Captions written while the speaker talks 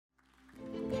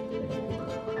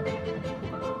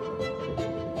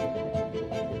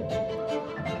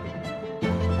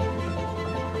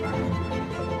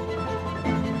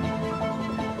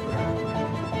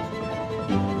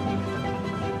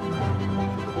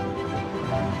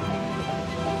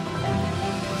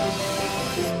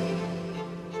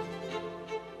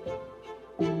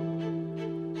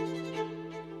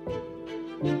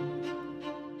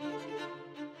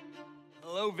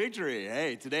Victory.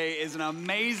 Hey, today is an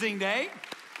amazing day.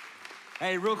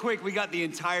 Hey, real quick, we got the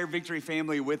entire Victory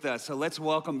family with us. So let's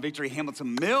welcome Victory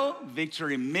Hamilton Mill,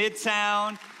 Victory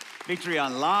Midtown, Victory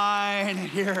Online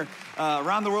here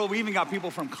around the world. We even got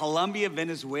people from Colombia,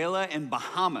 Venezuela, and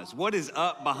Bahamas. What is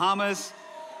up, Bahamas?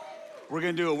 We're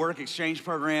gonna do a work exchange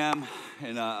program,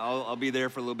 and I'll be there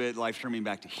for a little bit, live streaming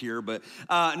back to here. But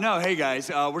no, hey guys,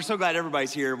 we're so glad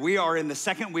everybody's here. We are in the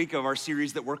second week of our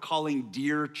series that we're calling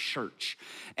Dear Church.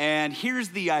 And here's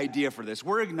the idea for this.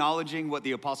 We're acknowledging what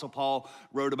the Apostle Paul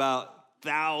wrote about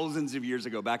thousands of years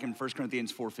ago, back in 1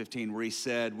 Corinthians 4:15, where he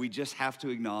said, we just have to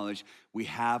acknowledge we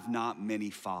have not many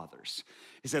fathers.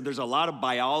 He said there's a lot of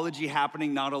biology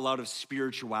happening, not a lot of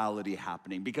spirituality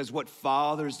happening. Because what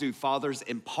fathers do, fathers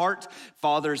impart,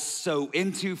 fathers sow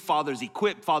into, fathers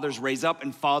equip, fathers raise up,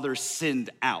 and fathers send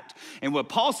out. And what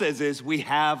Paul says is we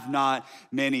have not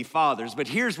many fathers. But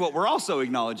here's what we're also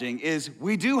acknowledging is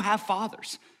we do have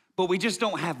fathers, but we just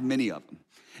don't have many of them.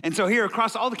 And so here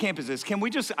across all the campuses, can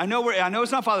we just, I know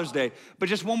it's not Father's Day, but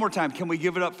just one more time, can we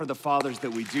give it up for the fathers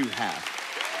that we do have?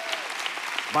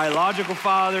 Biological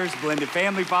fathers, blended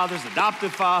family fathers,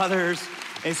 adoptive fathers,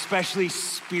 especially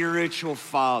spiritual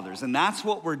fathers. And that's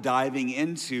what we're diving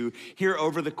into here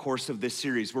over the course of this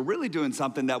series. We're really doing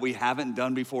something that we haven't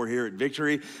done before here at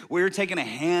Victory. We're taking a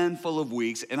handful of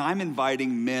weeks and I'm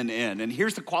inviting men in. And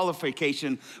here's the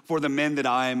qualification for the men that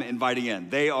I'm inviting in.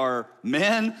 They are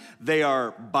men, they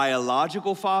are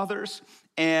biological fathers,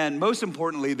 and most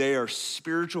importantly, they are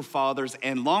spiritual fathers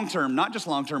and long-term, not just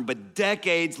long-term, but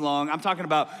decades long. I'm talking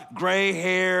about gray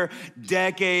hair,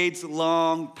 decades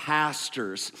long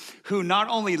pastors who not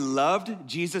only loved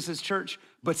Jesus' church,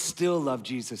 but still love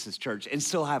Jesus' church and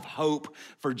still have hope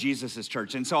for Jesus'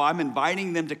 church. And so I'm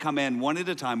inviting them to come in one at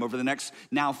a time over the next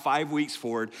now 5 weeks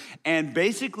forward and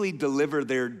basically deliver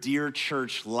their Dear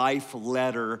Church life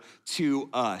letter to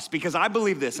us. Because I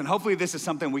believe this, and hopefully this is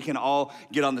something we can all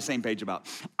get on the same page about.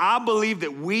 I believe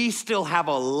that we still have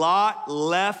a lot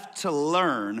left to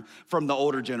learn from the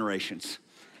older generations.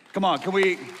 Come on, can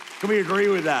we agree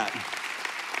with that?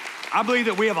 I believe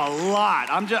that we have a lot.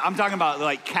 I'm talking about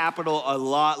like capital, a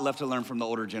lot left to learn from the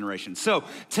older generation. So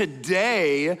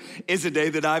today is a day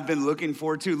that I've been looking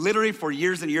forward to literally for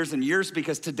years and years and years,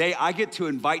 because today I get to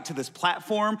invite to this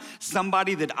platform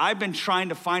somebody that I've been trying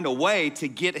to find a way to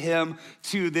get him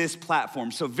to this platform.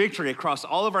 So Victory across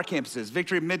all of our campuses,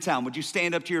 Victory Midtown, would you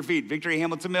stand up to your feet? Victory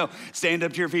Hamilton Mill, stand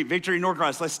up to your feet. Victory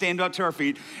Norcross, let's stand up to our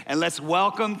feet and let's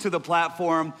welcome to the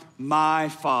platform my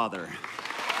father.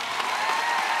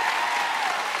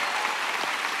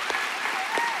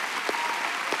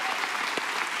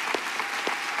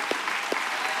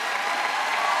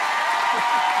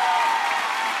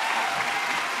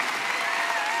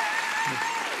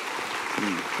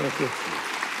 Thank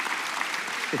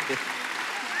you.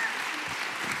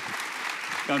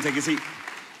 Come take a seat.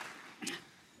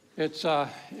 It's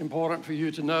important for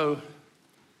you to know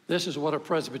this is what a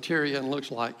Presbyterian looks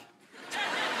like.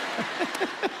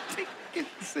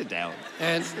 Sit down.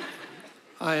 And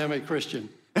I am a Christian.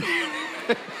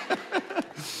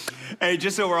 Hey,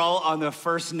 just so we're all on the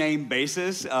first name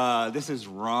basis, this is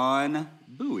Ron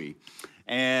Bowie.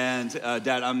 And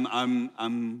Dad,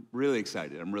 I'm really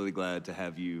excited. I'm really glad to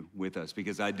have you with us,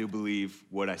 because I do believe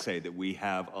what I say, that we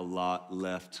have a lot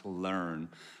left to learn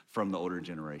from the older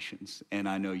generations. And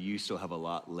I know you still have a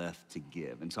lot left to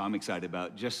give. And so I'm excited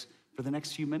about just for the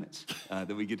next few minutes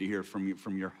that we get to hear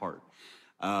from your heart.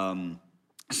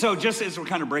 So just as we're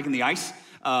kind of breaking the ice,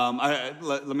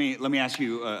 let me ask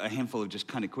you a handful of just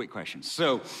kind of quick questions.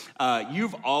 So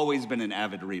you've always been an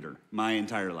avid reader my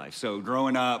entire life. So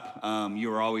growing up, you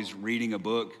were always reading a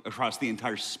book across the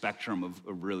entire spectrum of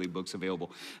really books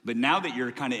available. But now that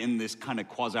you're kind of in this kind of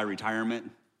quasi-retirement,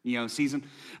 season,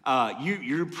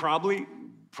 you probably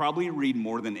read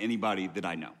more than anybody that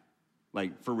I know.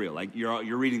 Like, for real, like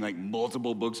you're reading like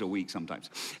multiple books a week sometimes.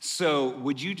 So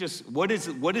would you just, what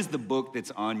is the book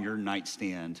that's on your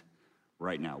nightstand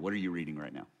right now? What are you reading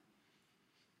right now?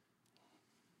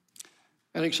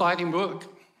 An exciting book.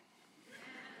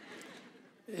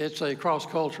 It's a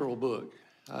cross-cultural book,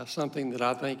 something that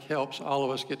I think helps all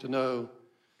of us get to know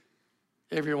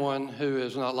everyone who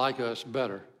is not like us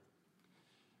better.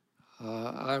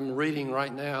 I'm reading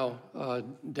right now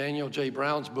Daniel J.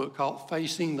 Brown's book called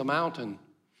Facing the Mountain.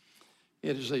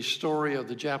 It is a story of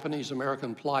the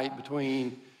Japanese-American plight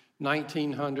between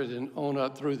 1900 and on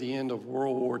up through the end of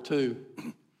World War II.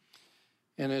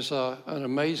 And it's an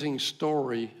amazing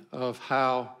story of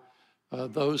how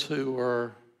those who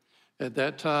were at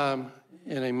that time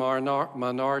in a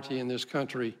minority in this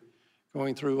country,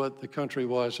 going through what the country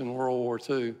was in World War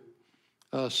II,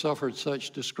 suffered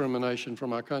such discrimination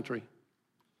from our country.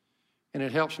 And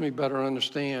it helps me better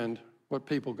understand what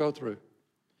people go through.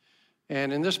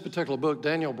 And in this particular book,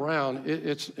 Daniel Brown,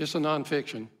 it's a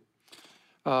nonfiction.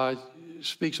 It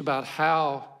speaks about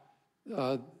how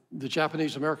the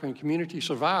Japanese American community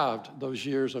survived those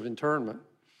years of internment,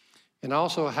 and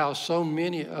also how so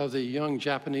many of the young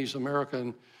Japanese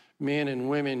American men and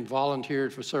women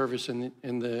volunteered for service in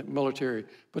the military,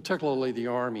 particularly the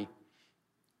Army.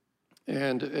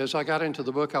 And as I got into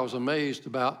the book, I was amazed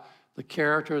about the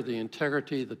character, the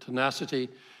integrity, the tenacity,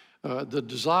 the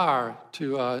desire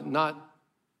to not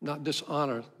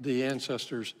dishonor the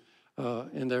ancestors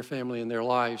in their family and their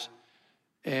lives.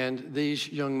 And these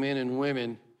young men and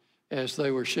women, as they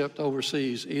were shipped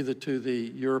overseas, either to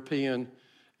the European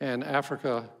and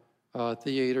Africa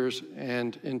theaters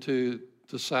and into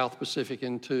the South Pacific,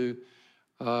 into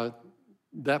that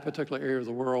particular area of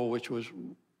the world, which was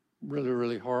really,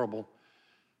 really horrible,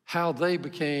 how they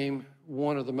became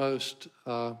one of the most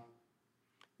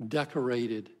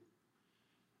decorated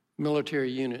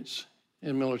military units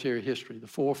in military history. The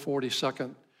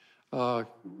 442nd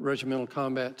Regimental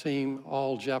Combat Team,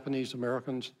 all Japanese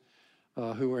Americans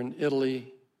who were in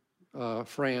Italy,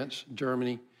 France,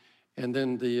 Germany, and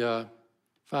then the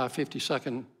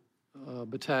 552nd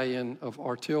Battalion of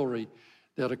Artillery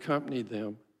that accompanied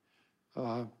them.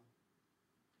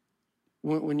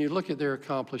 When you look at their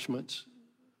accomplishments,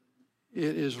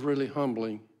 it is really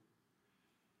humbling.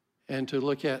 And to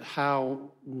look at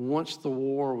how, once the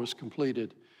war was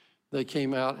completed, they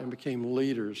came out and became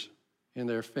leaders in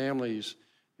their families,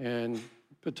 and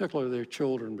particularly their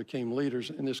children became leaders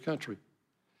in this country.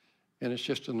 And it's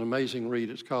just an amazing read.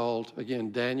 It's called,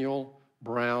 again, Daniel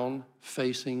Brown,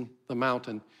 Facing the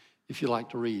Mountain. If you like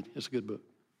to read, it's a good book.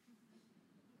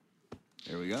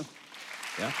 There we go.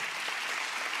 Yeah.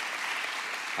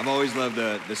 I've always loved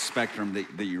the spectrum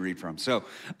that you read from. So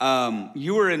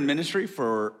you were in ministry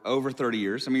for over 30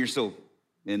 years. I mean, you're still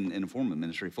in a form of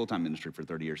ministry, full-time ministry for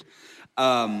 30 years.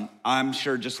 I'm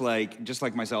sure just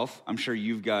like myself, I'm sure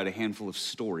you've got a handful of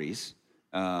stories,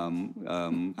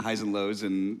 highs and lows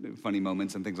and funny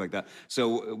moments and things like that.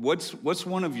 So what's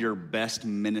one of your best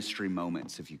ministry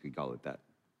moments, if you could call it that?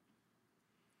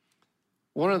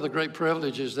 One of the great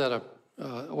privileges that an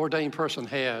ordained person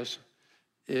has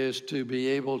is to be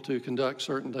able to conduct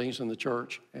certain things in the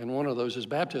church, and one of those is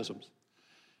baptisms.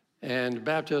 And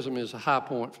baptism is a high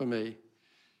point for me,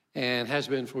 and has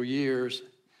been for years.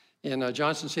 In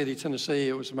Johnson City, Tennessee,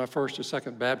 it was my first or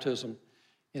second baptism,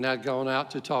 and I'd gone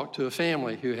out to talk to a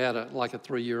family who had a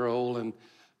 3-year-old and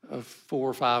a 4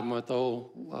 or 5 month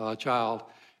old child.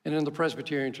 And in the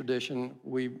Presbyterian tradition,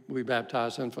 we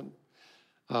baptize infant,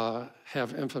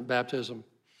 have infant baptism.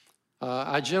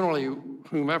 I generally,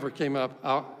 whomever came up,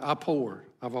 I poured.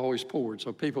 I've always poured,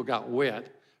 so people got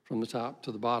wet from the top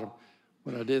to the bottom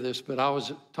when I did this. But I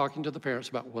was talking to the parents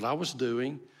about what I was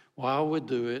doing, why I would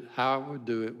do it, how I would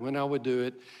do it, when I would do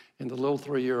it. And the little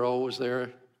 3-year-old was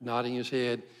there nodding his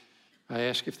head. I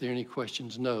asked if there are any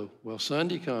questions. No. Well,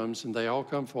 Sunday comes, and they all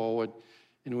come forward,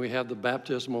 and we have the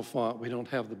baptismal font. We don't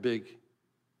have the big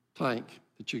tank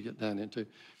that you get down into,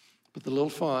 but the little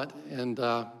font, and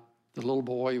the little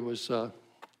boy was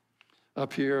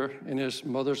up here in his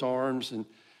mother's arms, and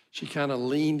she kind of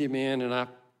leaned him in, and I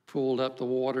pulled up the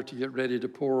water to get ready to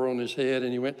pour on his head,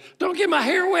 and he went, "Don't get my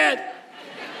hair wet!"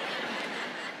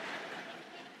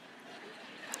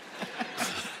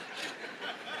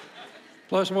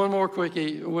 Plus one more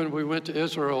quickie. When we went to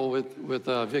Israel with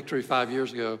Victory 5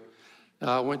 years ago,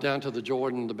 I went down to the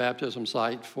Jordan, the baptism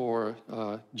site for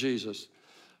Jesus.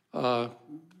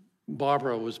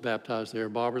 Barbara was baptized there.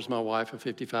 Barbara's my wife of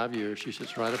 55 years. She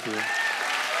sits right up here.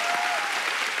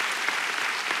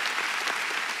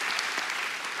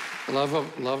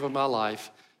 Love of my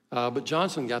life. But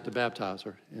Johnson got to baptize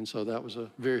her, and so that was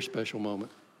a very special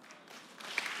moment.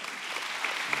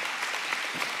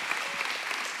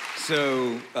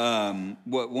 So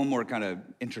one more kind of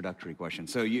introductory question.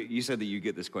 So you said that you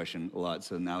get this question a lot,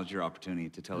 so now's your opportunity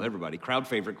to tell everybody. Crowd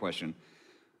favorite question.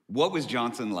 What was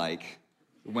Johnson like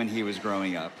when he was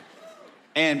growing up?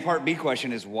 And part B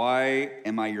question is, why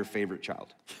am I your favorite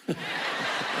child?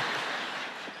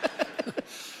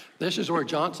 This is where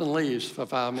Johnson leaves for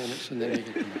 5 minutes, and then he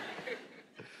can come back.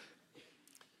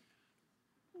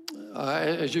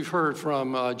 As you've heard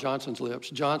from Johnson's lips,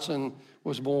 Johnson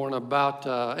was born about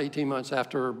 18 months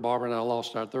after Barbara and I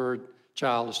lost our third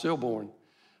child, a stillborn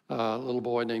little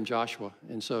boy named Joshua.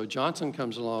 And so Johnson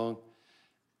comes along,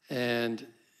 and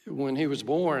when he was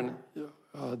born,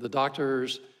 the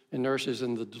doctors and nurses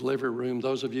in the delivery room,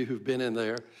 those of you who've been in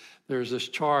there, there's this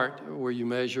chart where you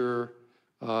measure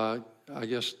I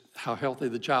guess, how healthy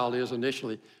the child is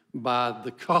initially by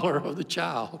the color of the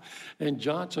child. And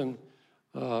Johnson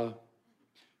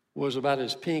was about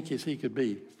as pink as he could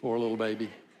be for a little baby.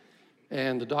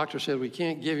 And the doctor said, we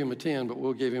can't give him a 10, but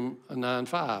we'll give him a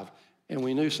 9.5. And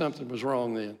we knew something was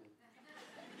wrong then.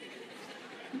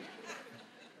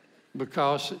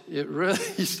 Because it really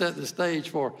set the stage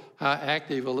for how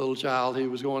active a little child he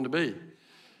was going to be.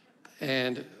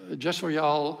 And just for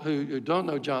y'all who don't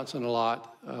know Johnson a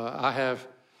lot, I have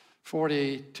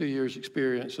 42 years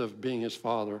experience of being his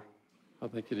father, I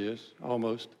think it is,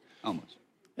 almost. Almost.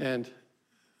 And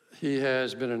he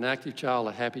has been an active child,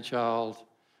 a happy child,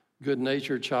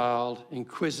 good-natured child,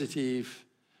 inquisitive,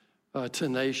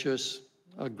 tenacious,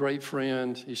 a great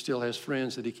friend. He still has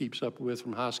friends that he keeps up with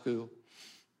from high school.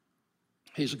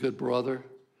 He's a good brother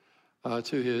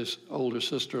to his older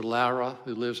sister, Lara,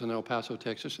 who lives in El Paso,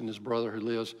 Texas, and his brother who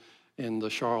lives in the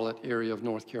Charlotte area of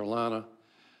North Carolina.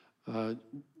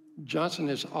 Johnson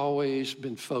has always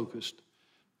been focused.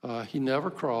 He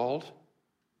never crawled.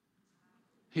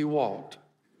 He walked.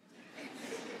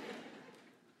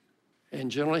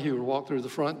 And generally, he would walk through the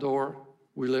front door.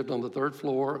 We lived on the 3rd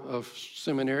floor of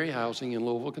seminary housing in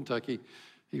Louisville, Kentucky.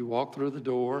 He walked through the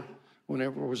door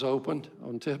whenever it was opened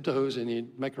on tiptoes, and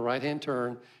he'd make a right-hand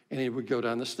turn, and he would go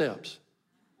down the steps.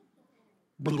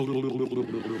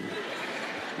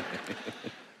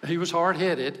 He was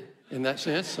hard-headed in that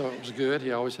sense, so it was good.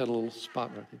 He always had a little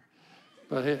spot right there.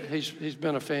 But he's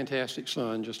been a fantastic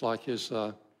son, just like his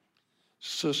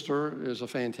sister is a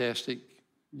fantastic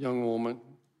young woman,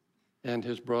 and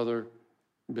his brother,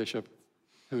 Bishop,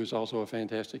 who is also a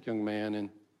fantastic young man, and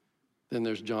then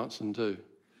there's Johnson, too.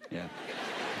 Yeah.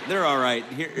 They're all right.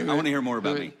 I want to hear more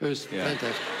about me. Who's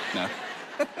fantastic. No.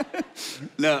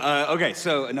 No, okay,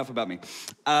 so enough about me.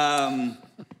 I'm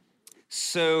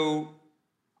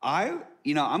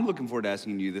looking forward to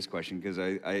asking you this question because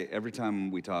I every time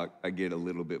we talk, I get a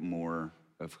little bit more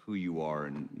of who you are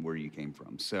and where you came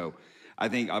from. So I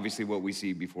think obviously what we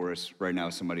see before us right now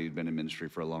is somebody who's been in ministry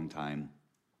for a long time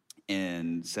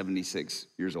and 76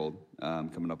 years old,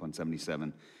 coming up on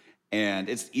 77. And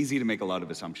it's easy to make a lot of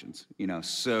assumptions,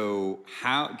 So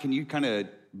how can you kind of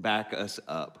back us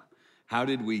up? How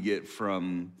did we get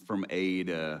from A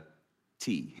to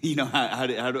T? How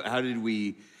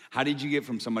did you get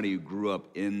from somebody who grew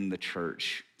up in the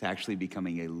church to actually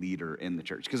becoming a leader in the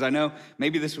church? Because I know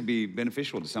maybe this would be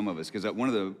beneficial to some of us. Because one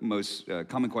of the most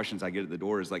common questions I get at the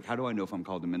door is like, how do I know if I'm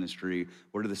called to ministry?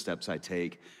 What are the steps I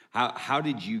take? How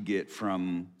did you get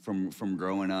from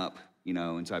growing up?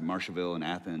 Inside Marshallville and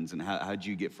Athens, and how did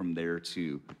you get from there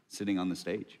to sitting on the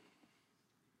stage?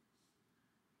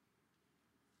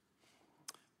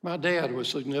 My dad was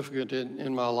significant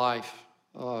in my life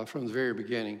from the very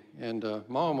beginning, and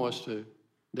Mom was too.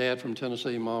 Dad from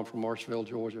Tennessee, Mom from Marshallville,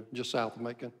 Georgia, just south of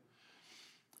Macon.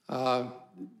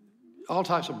 All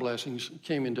types of blessings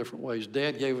came in different ways.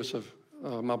 Dad gave us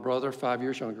my brother, 5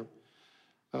 years younger,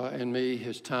 and me,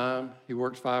 his time. He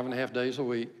worked 5.5 days a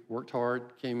week, worked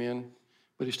hard, came in,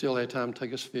 but he still had time to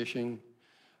take us fishing.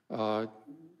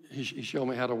 He showed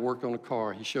me how to work on a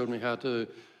car. He showed me how to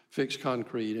fix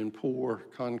concrete and pour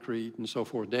concrete and so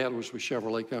forth. Dad was with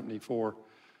Chevrolet Company for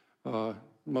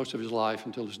most of his life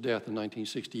until his death in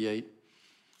 1968.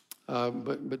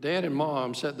 But Dad and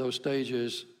Mom set those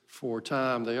stages for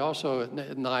time. They also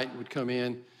at night would come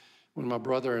in when my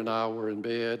brother and I were in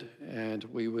bed, and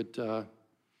we would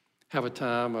have a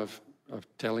time of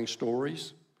telling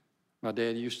stories. My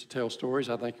dad used to tell stories,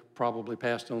 I think probably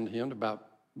passed on to him about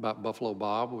Buffalo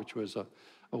Bob, which was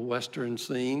a Western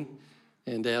scene.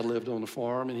 And Dad lived on a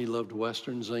farm, and he loved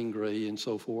Western, Zingray, and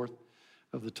so forth.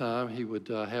 Of the time, he would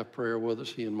have prayer with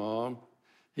us, he and Mom.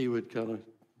 He would kind of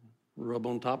rub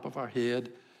on top of our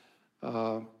head.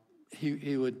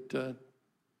 He would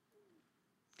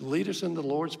lead us in the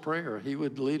Lord's Prayer. He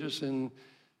would lead us in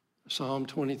Psalm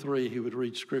 23. He would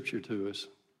read Scripture to us.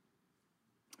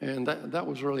 And that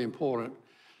was really important.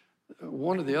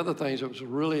 One of the other things that was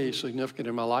really significant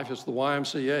in my life is the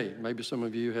YMCA. Maybe some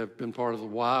of you have been part of the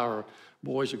Y or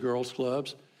Boys or Girls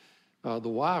Clubs. The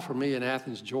Y for me in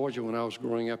Athens, Georgia, when I was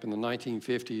growing up in the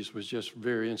 1950s was just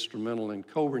very instrumental. And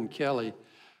Coburn Kelly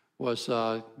was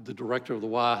the director of the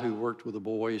Y who worked with the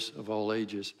boys of all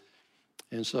ages.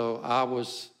 And so I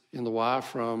was in the Y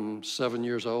from 7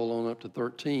 years old on up to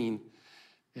 13.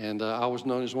 And I was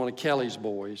known as one of Kelly's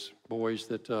boys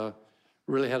that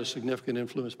really had a significant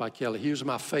influence by Kelly. He was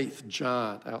my faith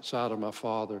giant outside of my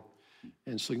father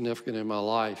and significant in my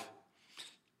life.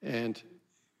 And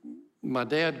my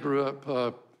dad grew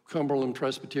up Cumberland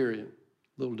Presbyterian,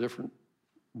 a little different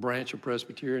branch of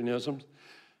Presbyterianism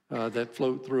that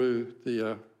flowed through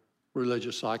the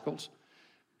religious cycles.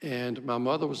 And my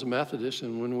mother was a Methodist,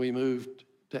 and when we moved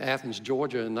to Athens,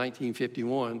 Georgia in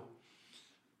 1951,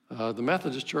 the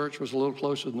Methodist church was a little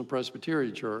closer than the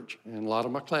Presbyterian church. And a lot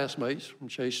of my classmates from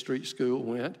Chase Street School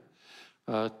went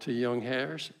to Young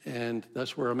Harris, and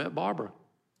that's where I met Barbara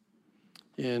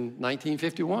in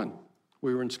 1951.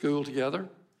 We were in school together.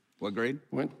 What grade?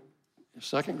 Went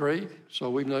second grade, so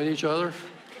we've known each other.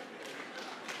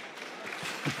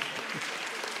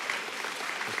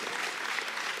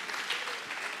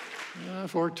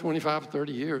 For 25 or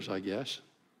 30 years, I guess.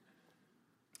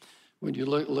 When you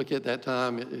look at that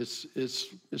time,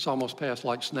 it's almost past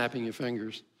like snapping your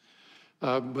fingers.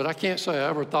 But I can't say I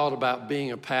ever thought about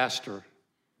being a pastor,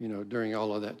 during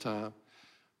all of that time.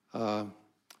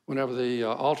 Whenever the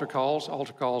altar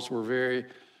calls were very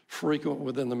frequent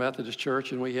within the Methodist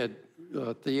Church, and we had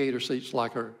theater seats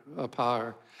like up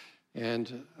higher.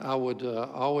 And I would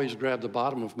always grab the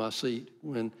bottom of my seat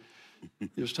when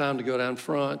it was time to go down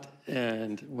front,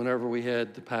 and whenever we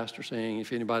had the pastor saying,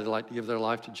 if anybody would like to give their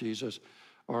life to Jesus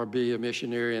or be a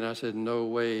missionary, and I said, no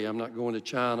way, I'm not going to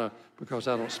China because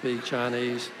I don't speak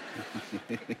Chinese.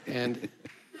 And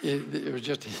it was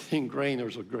just ingrained. There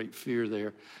was a great fear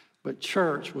there. But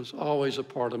church was always a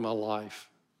part of my life.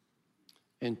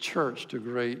 And church, to a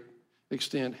great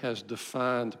extent, has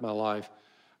defined my life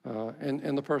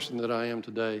and the person that I am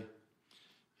today.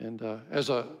 And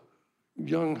as a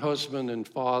young husband and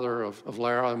father of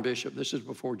Lara and Bishop, this is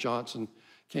before Johnson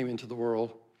came into the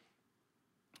world,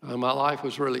 my life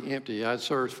was really empty. I'd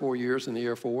served 4 years in the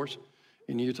Air Force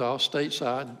in Utah,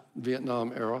 stateside,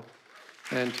 Vietnam era.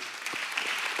 And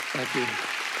thank you.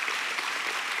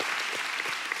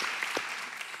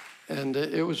 And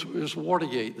it was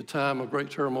Watergate, the time of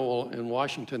great turmoil in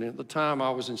Washington. And at the time, I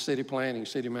was in city planning,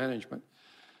 city management.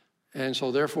 And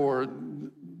so therefore,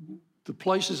 the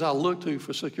places I looked to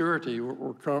for security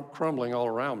were crumbling all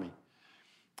around me.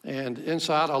 And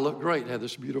inside, I looked great. Had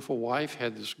this beautiful wife,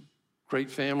 had this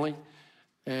great family.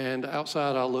 And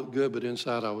outside, I looked good, but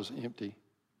inside, I was empty.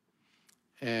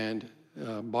 And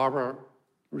Barbara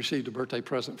received a birthday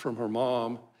present from her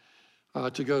mom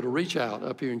to go to Reach Out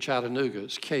up here in Chattanooga.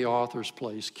 It's Kay Arthur's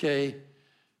place. Kay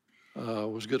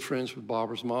was good friends with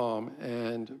Barbara's mom,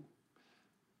 and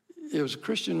it was a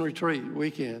Christian retreat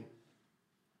weekend.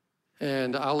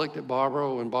 And I looked at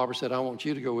Barbara, and Barbara said, I want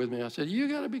you to go with me. I said, you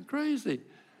got to be crazy.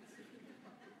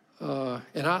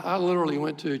 And I literally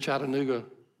went to Chattanooga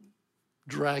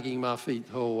dragging my feet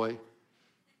the whole way.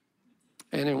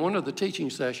 And in one of the teaching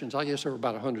sessions, I guess there were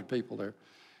about 100 people there.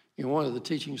 In one of the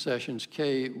teaching sessions,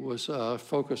 Kay was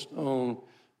focused on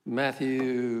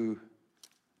Matthew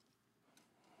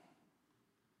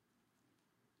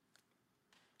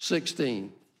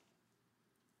 16.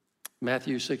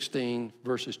 Matthew 16,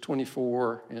 verses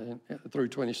 24 through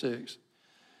 26.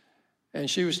 And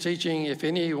she was teaching, if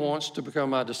any wants to become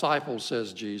my disciple,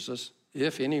 says Jesus,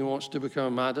 if any wants to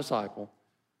become my disciple,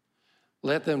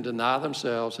 let them deny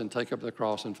themselves and take up their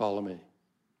cross and follow me.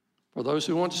 For those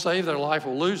who want to save their life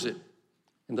will lose it,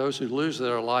 and those who lose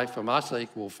their life for my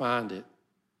sake will find it.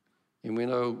 And we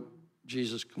know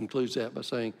Jesus concludes that by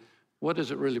saying, what does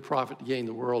it really profit to gain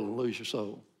the world and lose your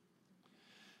soul?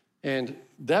 And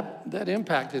that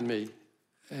impacted me.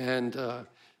 And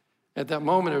at that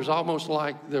moment, it was almost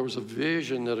like there was a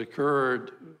vision that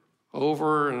occurred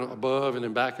over and above and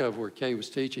in back of where Kay was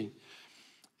teaching.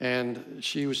 And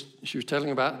she was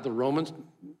telling about the Roman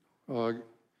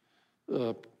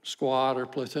squad or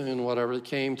platoon, whatever, that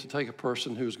came to take a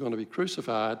person who was going to be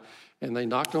crucified. And they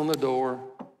knocked on the door.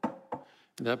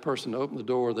 And that person opened the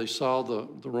door. They saw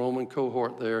the Roman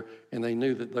cohort there, and they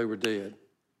knew that they were dead.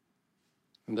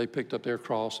 And they picked up their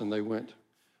cross and they went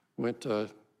to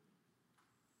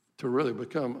really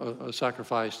become a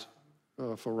sacrifice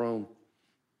for Rome.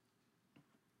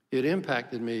 It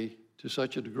impacted me to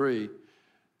such a degree.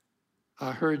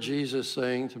 I heard Jesus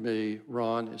saying to me,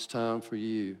 Ron, it's time for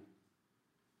you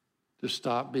to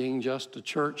stop being just a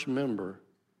church member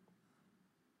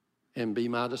and be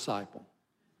my disciple.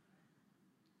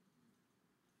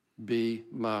 Be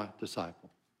my disciple.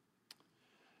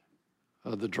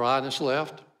 The dryness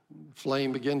left,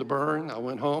 flame began to burn. I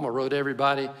went home, I wrote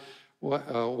everybody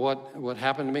what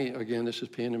happened to me. Again, this is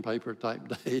pen and paper type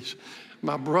days.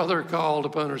 My brother called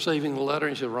upon receiving the letter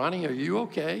and he said, Ronnie, are you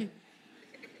okay?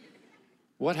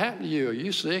 What happened to you? Are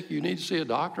you sick? You need to see a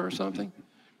doctor or something?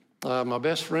 My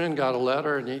best friend got a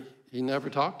letter and he never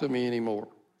talked to me anymore.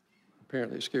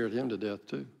 Apparently it scared him to death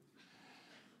too.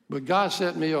 But God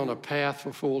set me on a path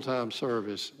for full-time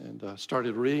service and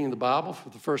started reading the Bible for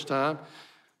the first time.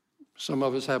 Some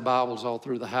of us have Bibles all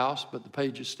through the house, but the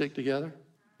pages stick together.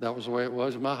 That was the way it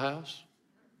was in my house.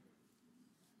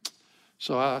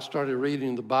 So I started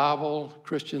reading the Bible,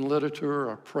 Christian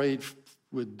literature. I prayed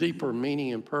with deeper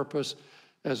meaning and purpose.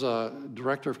 As a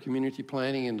director of community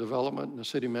planning and development and a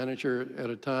city manager at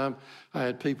a time, I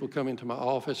had people come into my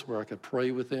office where I could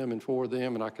pray with them and for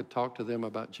them, and I could talk to them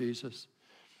about Jesus.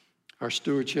 Our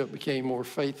stewardship became more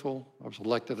faithful. I was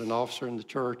elected an officer in the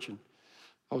church, and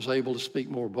I was able to speak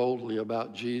more boldly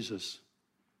about Jesus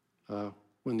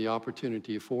when the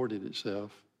opportunity afforded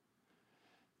itself.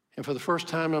 And for the first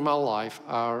time in my life,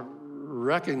 I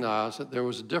recognized that there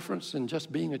was a difference in just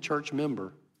being a church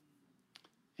member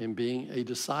and being a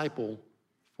disciple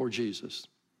for Jesus.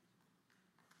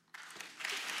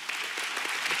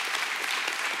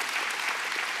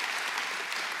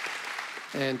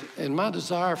 And my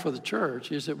desire for the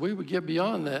church is that we would get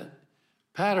beyond that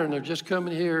pattern of just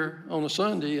coming here on a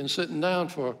Sunday and sitting down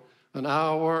for an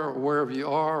hour or wherever you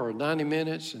are, or 90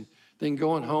 minutes, and then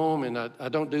going home, and I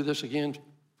don't do this again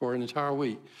for an entire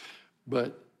week.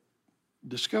 But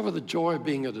discover the joy of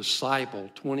being a disciple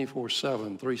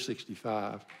 24/7,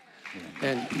 365,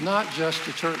 and not just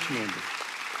a church member.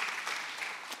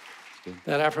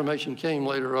 That affirmation came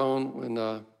later on when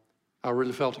I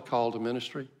really felt a call to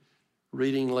ministry.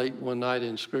 Reading late one night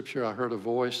in Scripture, I heard a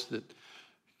voice that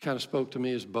kind of spoke to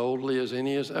me as boldly as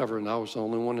any as ever, and I was the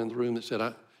only one in the room that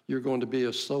said, "You're going to be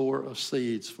a sower of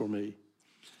seeds for me."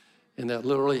 And that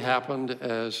literally happened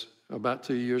as about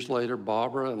 2 years later,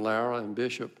 Barbara and Lara and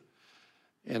Bishop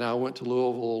and I went to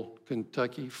Louisville,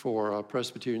 Kentucky for a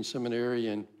Presbyterian seminary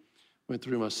and went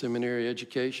through my seminary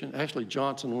education. Actually,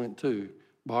 Johnson went too.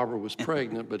 Barbara was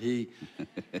pregnant, but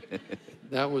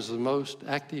that was the most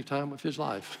active time of his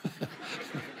life.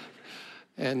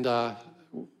 And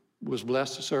was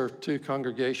blessed to serve 2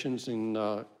 congregations in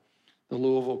the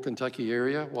Louisville, Kentucky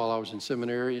area while I was in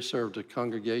seminary. I served a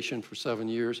congregation for 7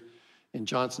 years in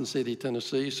Johnson City,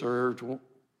 Tennessee, served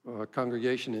a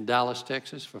congregation in Dallas,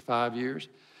 Texas for 5 years.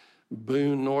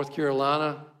 Boone, North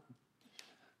Carolina,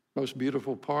 most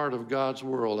beautiful part of God's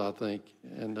world, I think.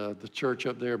 And the church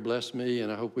up there blessed me,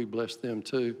 and I hope we bless them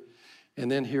too.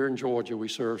 And then here in Georgia, we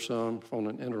serve some on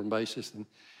an interim basis. And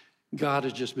God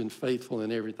has just been faithful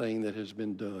in everything that has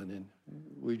been done. And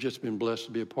we've just been blessed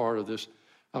to be a part of this,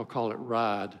 I'll call it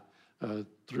ride,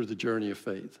 through the journey of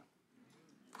faith.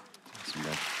 Awesome,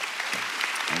 guys.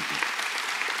 Thank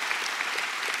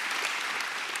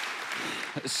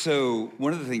you. So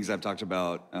one of the things I've talked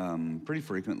about pretty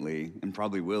frequently, and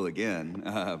probably will again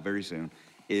very soon,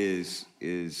 is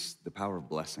the power of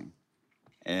blessing.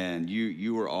 And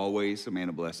you were always a man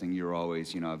of blessing. You were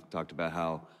always, I've talked about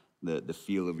how the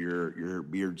feel of your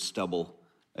beard stubble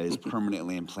is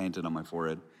permanently implanted on my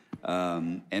forehead.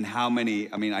 And how many,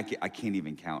 I can't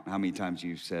even count how many times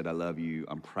you've said, "I love you,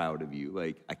 I'm proud of you."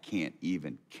 Like, I can't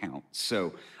even count.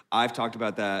 So I've talked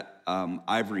about that.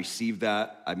 I've received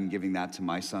that. I've been giving that to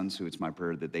my sons, who it's my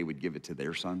prayer that they would give it to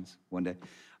their sons one day.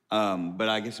 But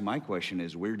I guess my question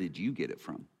is, where did you get it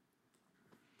from?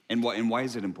 And why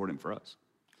is it important for us?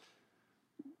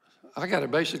 I got it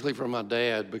basically from my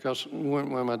dad, because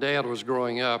when my dad was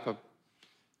growing up,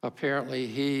 apparently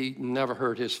he never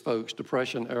heard his folks,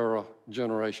 Depression-era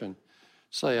generation,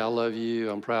 say, "I love you,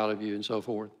 I'm proud of you," and so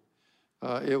forth.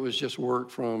 It was just work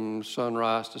from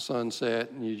sunrise to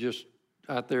sunset, and you just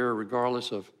out there,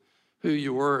 regardless of who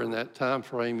you were in that time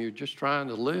frame, you're just trying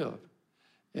to live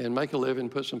and make a living,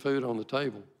 put some food on the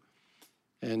table.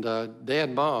 And Dad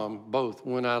and Mom both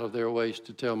went out of their ways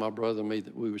to tell my brother and me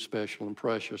that we were special and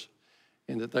precious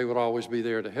and that they would always be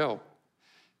there to help.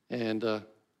 And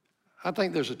I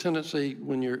think there's a tendency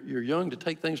when you're young to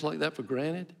take things like that for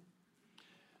granted.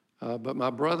 But my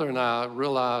brother and I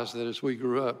realized that as we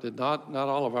grew up, that not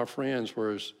all of our friends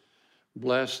were as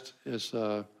blessed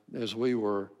as we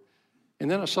were. And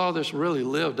then I saw this really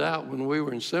lived out when we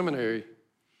were in seminary.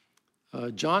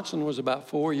 Johnson was about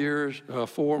 4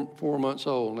 months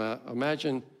old. Now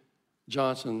imagine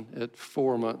Johnson at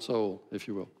 4 months old, if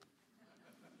you will.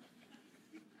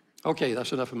 Okay,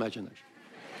 that's enough imagination.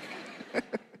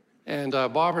 And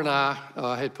Barbara and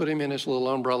I had put him in his little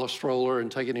umbrella stroller and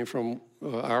taken him from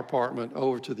our apartment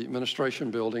over to the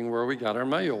administration building where we got our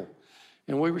mail.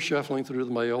 And we were shuffling through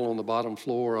the mail on the bottom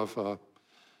floor of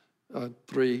a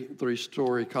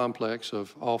three-story complex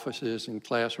of offices and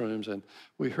classrooms. And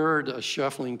we heard a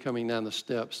shuffling coming down the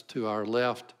steps to our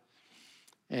left.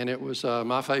 And it was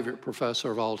my favorite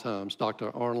professor of all times,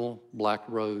 Dr. Arnold Black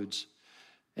Rhodes.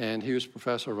 And he was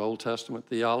professor of Old Testament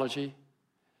theology,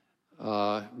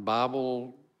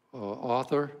 Bible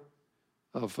author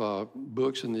of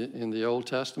books in the Old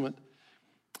Testament.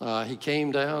 He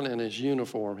came down in his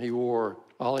uniform. He wore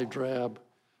olive drab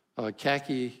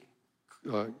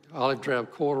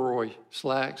corduroy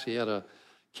slacks. He had a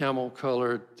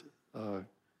camel-colored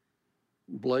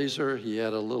blazer. He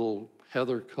had a little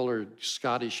heather-colored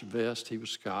Scottish vest. He was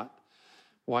Scot.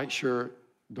 White shirt,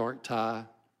 dark tie.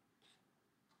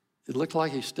 It looked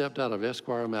like he stepped out of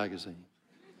Esquire magazine.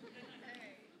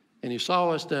 And he saw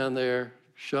us down there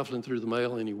shuffling through the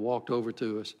mail, and he walked over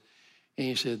to us, and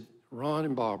he said, Ron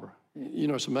and Barbara. You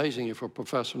know, it's amazing if a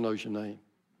professor knows your name.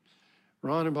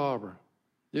 Ron and Barbara,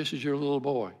 this is your little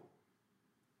boy.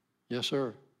 Yes,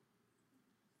 sir.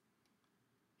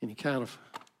 And he kind of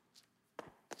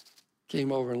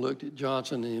came over and looked at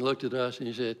Johnson, and he looked at us, and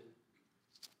he said,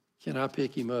 can I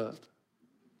pick him up?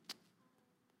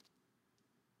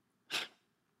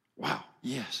 Wow,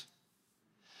 yes.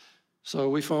 So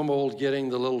we fumbled getting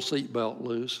the little seatbelt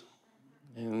loose,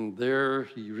 and there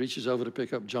he reaches over to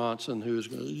pick up Johnson, who's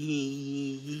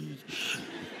going,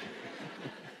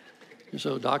 and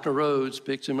so Dr. Rhodes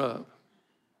picks him up.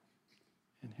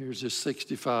 And here's this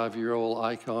 65-year-old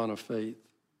icon of faith.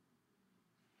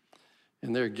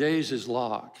 And their gazes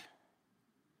lock,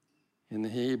 and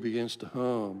he begins to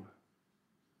hum.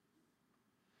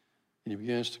 And he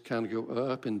begins to kind of go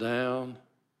up and down,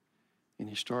 and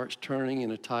he starts turning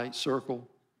in a tight circle,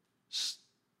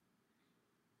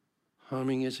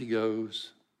 humming as he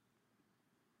goes.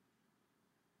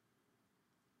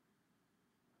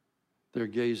 Their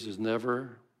gazes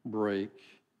never break.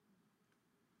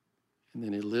 And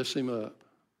then he lifts him up,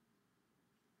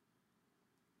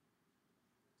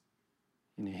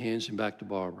 and he hands him back to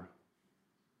Barbara.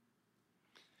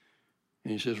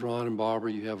 And he says, Ron and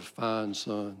Barbara, you have a fine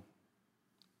son.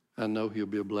 I know he'll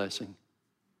be a blessing.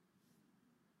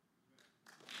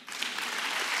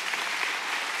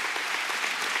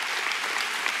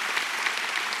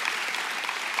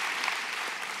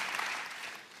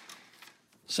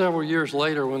 Several years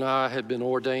later, when I had been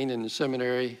ordained in the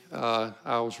seminary, I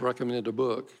was recommended a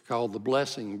book called The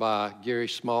Blessing by Gary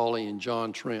Smalley and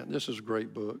John Trent. This is a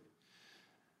great book.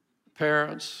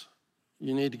 Parents,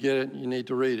 you need to get it, you need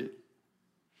to read it.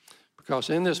 Because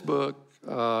in this book,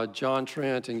 John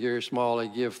Trent and Gary Smalley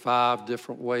give 5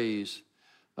 different ways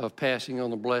of passing on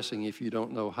the blessing if you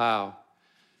don't know how.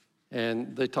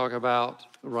 And they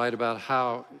write about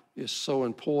how it's so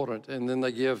important, and then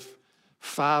they give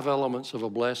 5 elements of a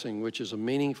blessing, which is a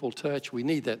meaningful touch. We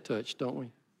need that touch, don't we?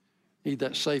 Need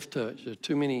that safe touch. There are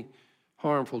too many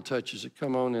harmful touches that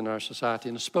come on in our society.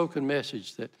 And a spoken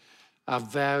message that I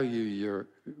value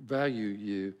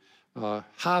you,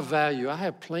 high value. I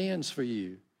have plans for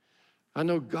you. I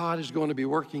know God is going to be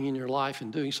working in your life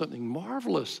and doing something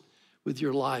marvelous with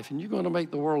your life, and you're going to make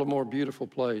the world a more beautiful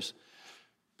place.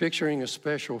 Picturing a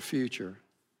special future.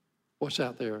 What's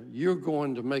out there? You're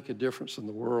going to make a difference in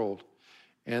the world.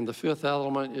 And the 5th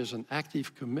element is an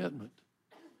active commitment.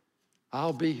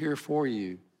 I'll be here for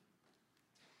you.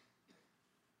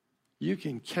 You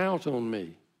can count on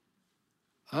me.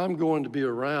 I'm going to be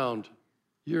around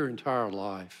your entire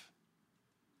life.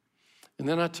 And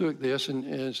then I took this, and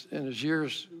as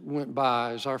years went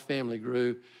by, as our family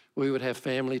grew, we would have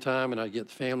family time, and I'd get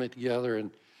the family together,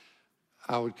 and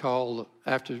I would call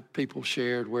after people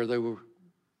shared where they were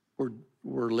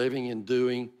living and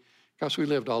doing, because we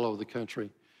lived all over the country.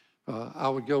 I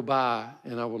would go by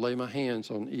and I would lay my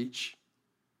hands on each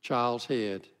child's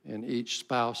head and each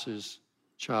spouse's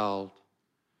head,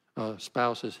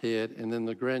 and then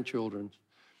the grandchildren's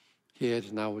head,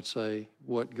 and I would say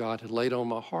what God had laid on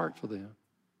my heart for them.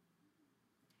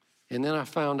 And then I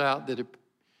found out that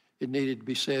it needed to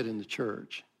be said in the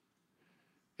church.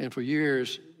 And for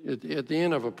years, at the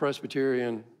end of a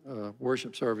Presbyterian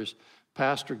worship service,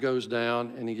 pastor goes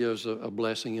down and he gives a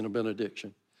blessing and a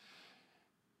benediction.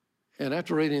 And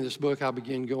after reading this book, I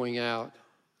began going out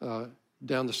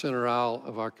down the center aisle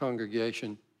of our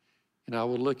congregation, and I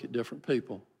would look at different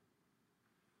people.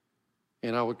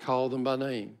 And I would call them by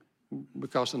name,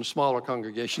 because in a smaller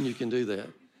congregation, you can do that.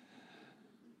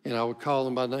 And I would call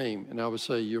them by name, and I would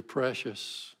say, you're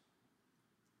precious,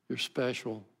 you're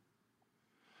special.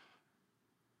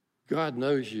 God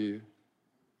knows you.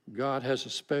 God has a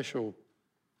special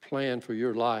plan for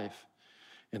your life.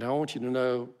 And I want you to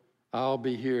know I'll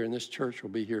be here, and this church will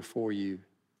be here for you.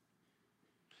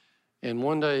 And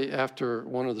one day after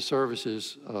one of the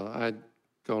services, I'd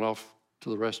gone off to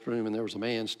the restroom, and there was a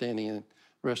man standing in the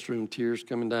restroom, tears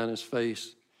coming down his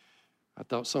face. I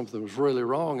thought something was really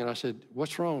wrong, and I said,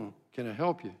 what's wrong? Can I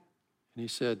help you? And he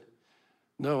said,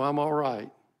 no, I'm all right.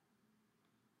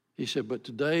 He said, but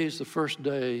today is the first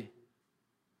day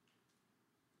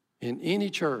in any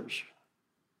church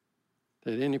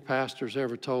that any pastor's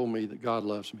ever told me that God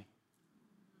loves me.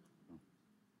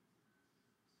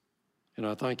 And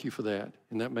I thank you for that.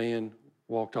 And that man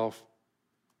walked off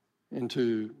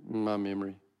into my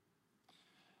memory.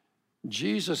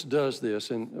 Jesus does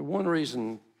this, and one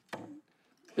reason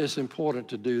it's important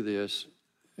to do this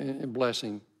in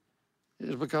blessing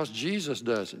is because Jesus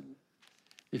does it.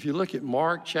 If you look at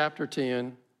Mark chapter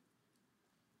 10,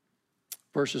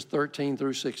 verses 13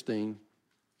 through 16,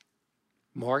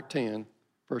 Mark 10,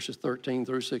 verses 13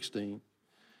 through 16,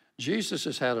 Jesus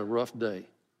has had a rough day,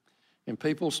 and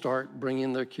people start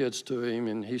bringing their kids to him,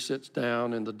 and he sits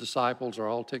down, and the disciples are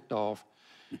all ticked off.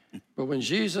 But when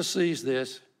Jesus sees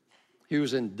this, he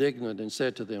was indignant and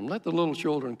said to them, "Let the little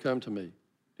children come to me.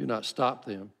 Do not stop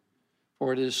them,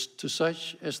 for it is to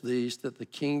such as these that the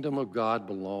kingdom of God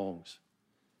belongs.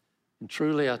 And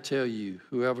truly I tell you,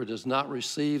 whoever does not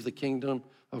receive the kingdom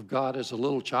of God as a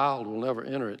little child will never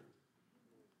enter it."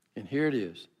 And here it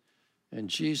is. And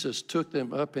Jesus took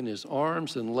them up in his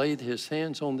arms and laid his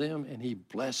hands on them, and he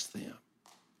blessed them.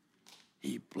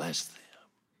 He blessed them.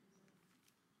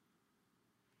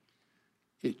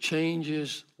 It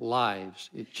changes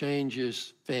lives. It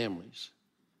changes families.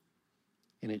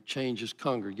 And it changes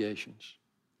congregations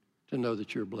to know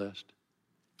that you're blessed.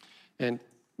 And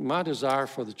my desire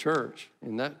for the church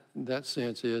in that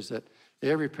sense is that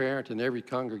every parent and every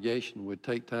congregation would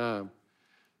take time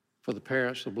for the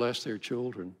parents to bless their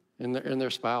children and their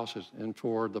spouses, and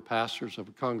for the pastors of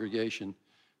a congregation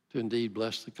to indeed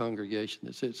bless the congregation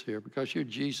that sits here, because you're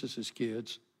Jesus's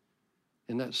kids,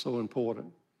 and that's so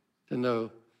important to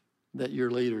know that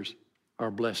your leaders are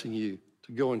blessing you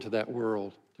to go into that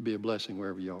world to be a blessing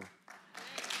wherever you are.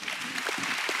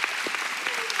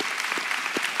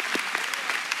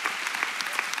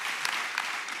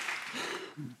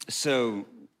 So,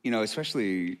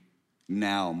 especially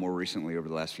now, more recently over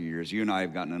the last few years, you and I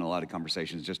have gotten in a lot of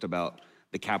conversations just about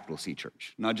the capital C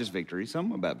Church. Not just Victory,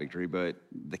 some about Victory, but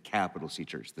the capital C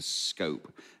Church, the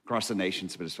scope across the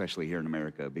nations, but especially here in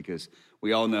America, because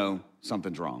we all know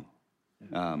something's wrong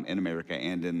in America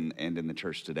and in the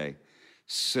church today.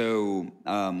 So,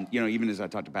 even as I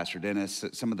talked to Pastor Dennis,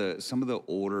 some of the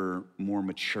older, more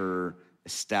mature,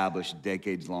 established,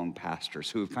 decades-long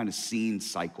pastors who have kind of seen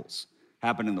cycles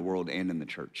happen in the world and in the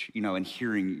church, and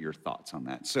hearing your thoughts on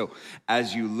that. So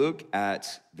as you look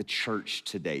at the church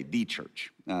today, the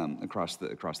church across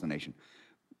the nation,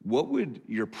 what would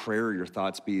your prayer, your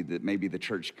thoughts be that maybe the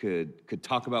church could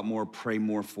talk about more, pray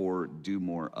more for, do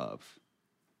more of?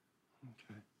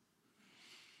 Okay.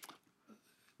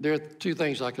 There are two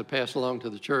things I could pass along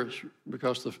to the church,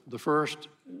 because the first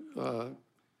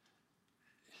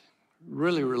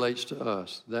really relates to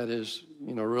us. That is,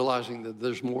 realizing that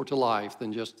there's more to life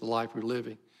than just the life we're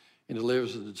living, and to live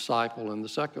as a disciple. And the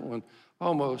second one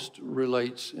almost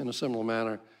relates in a similar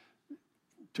manner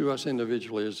to us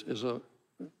individually as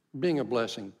being a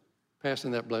blessing, passing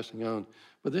that blessing on.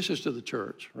 But this is to the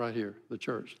church right here, the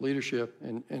church, leadership,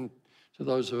 and to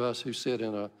those of us who sit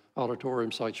in an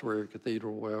auditorium, sanctuary,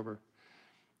 cathedral, wherever.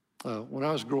 When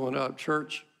I was growing up,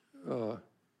 church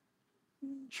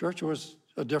was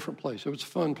a different place. It was a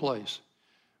fun place.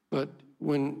 But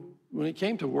when it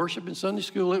came to worship in Sunday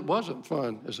school, it wasn't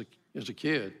fun as a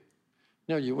kid.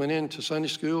 You went into Sunday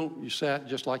school, you sat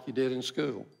just like you did in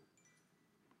school.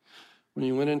 When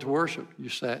you went into worship, you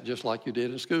sat just like you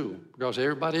did in school, because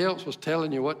everybody else was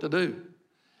telling you what to do.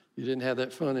 You didn't have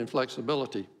that fun and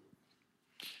flexibility.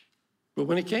 But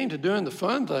when it came to doing the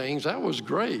fun things, that was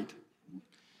great.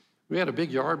 We had a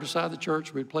big yard beside the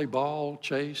church. We'd play ball,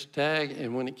 chase, tag,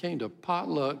 and when it came to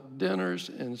potluck dinners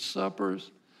and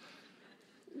suppers,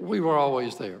 we were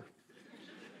always there.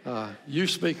 Youth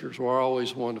speakers were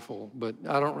always wonderful, but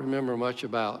I don't remember much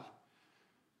about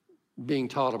being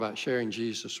taught about sharing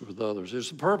Jesus with others. It's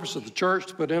the purpose of the church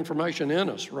to put information in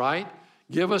us, right?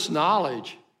 Give us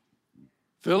knowledge.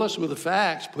 Fill us with the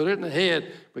facts, put it in the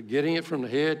head, but getting it from the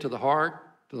head to the heart,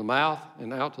 to the mouth,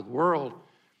 and out to the world,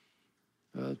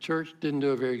 church didn't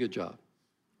do a very good job.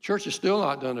 Church has still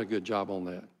not done a good job on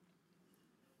that.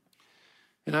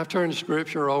 And I've turned to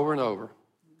Scripture over and over.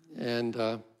 And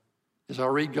as I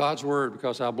read God's Word,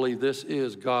 because I believe this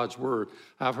is God's Word,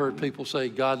 I've heard people say,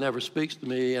 God never speaks to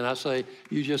me, and I say,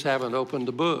 you just haven't opened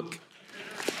the book.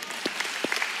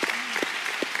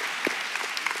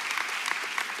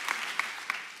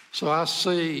 So I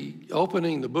see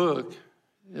opening the book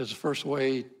as the first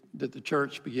way that the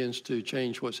church begins to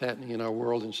change what's happening in our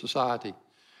world and society.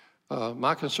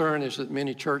 My concern is that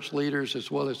many church leaders, as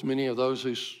well as many of those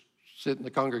who sit in the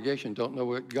congregation, don't know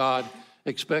what God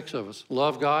expects of us.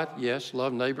 Love God, yes.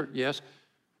 Love neighbor, yes.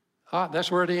 That's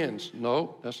where it ends.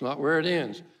 No, that's not where it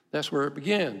ends. That's where it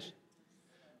begins.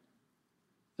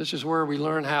 This is where we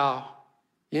learn how,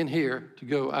 in here, to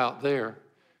go out there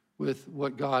with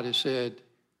what God has said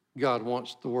God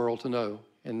wants the world to know,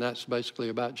 and that's basically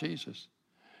about Jesus.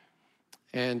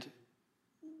 And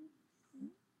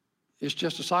it's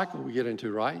just a cycle we get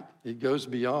into, right? It goes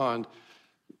beyond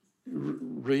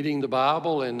reading the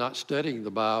Bible and not studying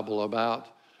the Bible, about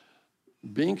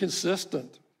being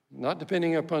consistent, not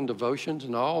depending upon devotions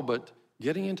and all, but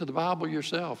getting into the Bible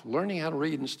yourself, learning how to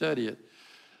read and study it,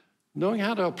 knowing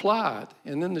how to apply it.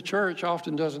 And then the church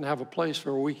often doesn't have a place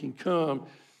where we can come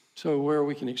to where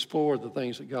we can explore the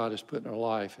things that God has put in our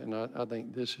life. And I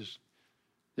think this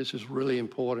is really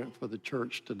important for the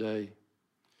church today.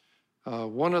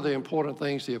 One of the important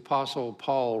things the Apostle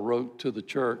Paul wrote to the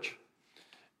church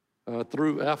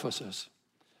through Ephesus,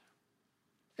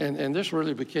 and this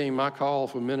really became my call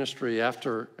for ministry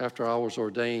after I was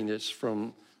ordained. It's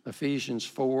from Ephesians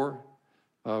 4,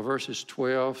 verses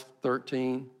 12,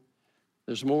 13.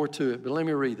 There's more to it, but let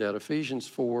me read that. Ephesians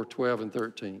 4, 12 and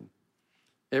 13.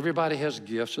 Everybody has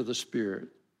gifts of the Spirit,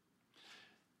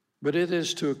 but it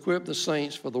is to equip the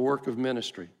saints for the work of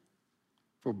ministry,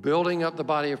 for building up the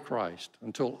body of Christ,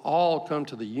 until all come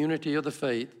to the unity of the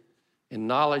faith and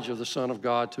knowledge of the Son of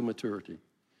God, to maturity,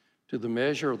 to the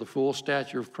measure of the full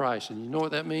stature of Christ. And you know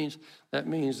what that means? That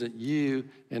means that you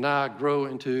and I grow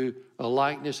into a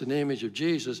likeness and image of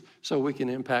Jesus so we can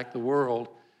impact the world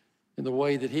in the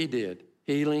way that he did,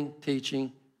 healing,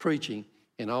 teaching, preaching,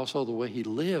 and also the way he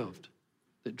lived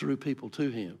that drew people to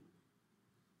him.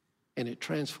 And it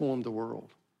transformed the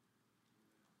world.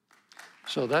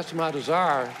 So that's my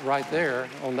desire right there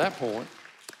on that point.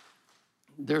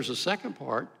 There's a second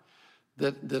part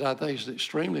that I think is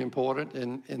extremely important,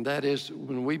 and that is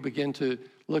when we begin to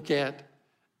look at,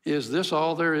 is this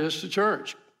all there is to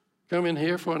church? Come in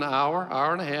here for an hour,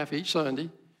 hour and a half each Sunday,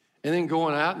 and then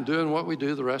going out and doing what we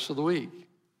do the rest of the week.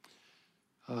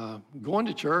 Going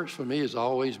to church for me has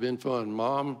always been fun.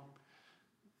 Mom,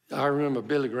 I remember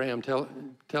Billy Graham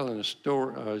telling a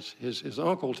story, his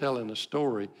uncle telling a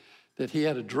story that he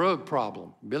had a drug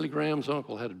problem. Billy Graham's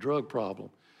uncle had a drug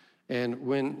problem. And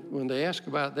when they asked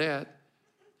about that,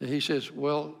 he says,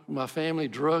 well, my family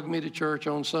drugged me to church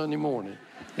on Sunday morning.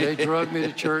 They drugged me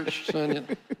to church Sunday.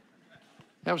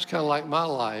 That was kind of like my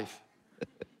life.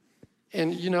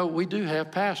 And, you know, we do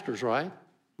have pastors, right?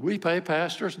 We pay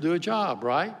pastors to do a job,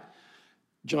 right?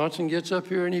 Johnson gets up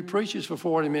here and he preaches for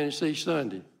 40 minutes each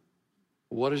Sunday.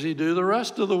 What does he do the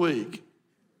rest of the week?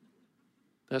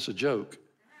 That's a joke.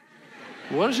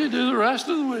 What does he do the rest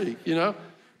of the week, you know?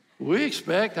 We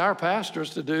expect our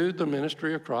pastors to do the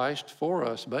ministry of Christ for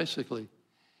us, basically.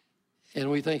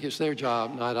 And we think it's their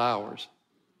job, not ours.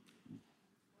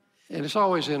 And it's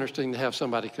always interesting to have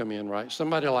somebody come in, right?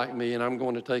 Somebody like me, and I'm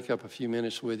going to take up a few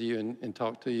minutes with you and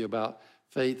talk to you about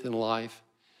faith and life.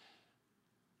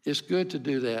 It's good to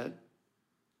do that.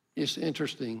 It's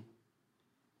interesting,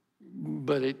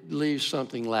 but it leaves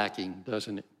something lacking,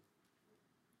 doesn't it?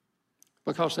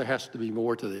 Because there has to be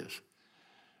more to this.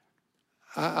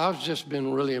 I've just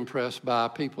been really impressed by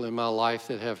people in my life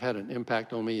that have had an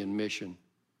impact on me in mission,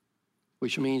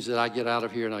 which means that I get out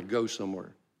of here and I go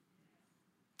somewhere.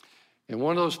 And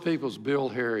one of those people is Bill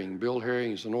Herring. Bill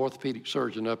Herring is an orthopedic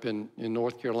surgeon up in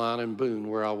North Carolina in Boone,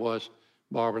 where I was,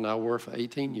 Barbara and I were for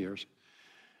 18 years.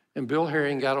 And Bill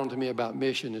Herring got on to me about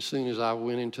mission as soon as I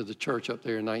went into the church up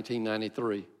there in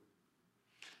 1993.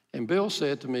 And Bill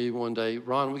said to me one day,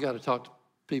 Ron, we got to talk to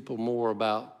people more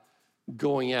about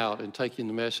going out and taking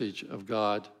the message of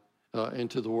God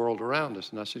into the world around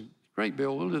us. And I said, great,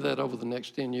 Bill, we'll do that over the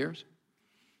next 10 years.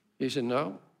 He said,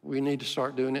 no, we need to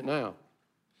start doing it now.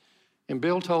 And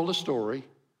Bill told a story.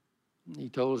 He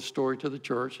told a story to the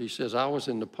church. He says, I was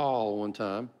in Nepal one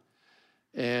time,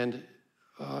 and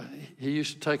he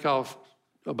used to take off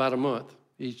about a month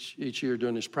each year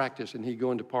during his practice, and he'd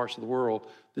go into parts of the world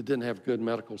that didn't have good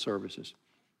medical services.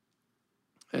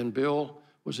 And Bill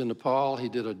was in Nepal. He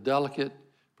did a delicate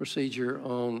procedure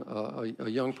on a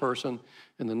young person,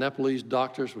 and the Nepalese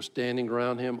doctors were standing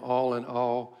around him, all in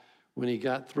all. When he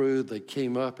got through, they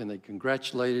came up and they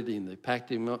congratulated him. They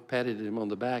patted him on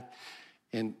the back,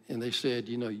 and they said,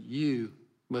 you know, you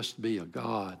must be a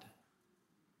god.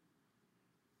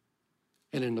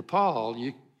 And in Nepal,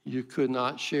 you could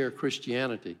not share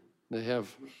Christianity. They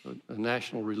have a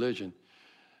national religion.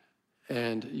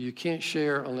 And you can't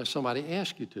share unless somebody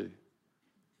asks you to.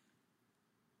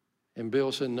 And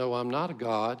Bill said, no, I'm not a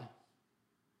god,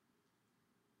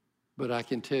 but I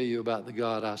can tell you about the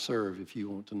God I serve if you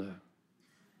want to know.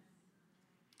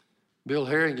 Bill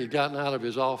Herring had gotten out of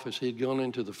his office. He'd gone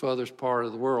into the furthest part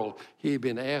of the world. He had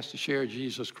been asked to share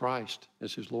Jesus Christ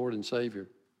as his Lord and Savior.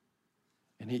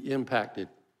 And he impacted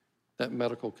that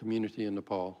medical community in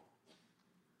Nepal.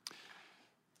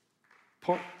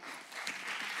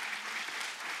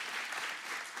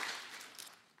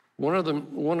 One of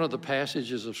the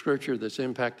passages of Scripture that's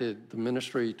impacted the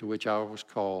ministry to which I was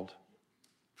called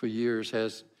for years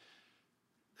has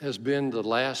been the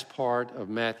last part of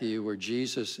Matthew where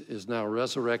Jesus is now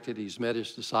resurrected. He's met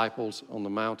his disciples on the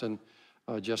mountain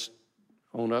just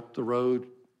on up the road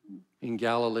in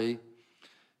Galilee.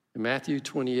 In Matthew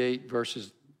 28,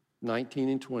 verses 19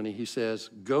 and 20, he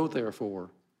says, "Go therefore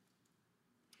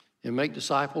and make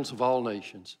disciples of all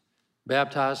nations,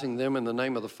 baptizing them in the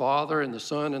name of the Father and the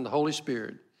Son and the Holy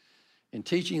Spirit, and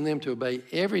teaching them to obey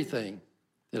everything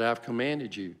that I've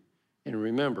commanded you. And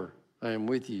remember, I am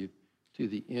with you to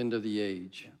the end of the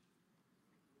age."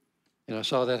 And I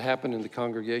saw that happen in the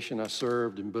congregation I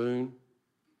served in Boone.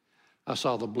 I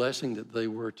saw the blessing that they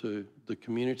were to the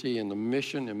community and the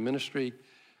mission and ministry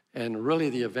and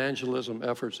really the evangelism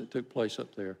efforts that took place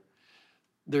up there.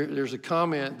 There's a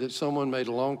comment that someone made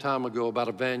a long time ago about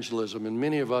evangelism, and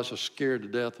many of us are scared to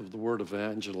death of the word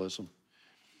evangelism.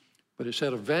 But it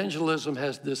said evangelism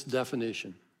has this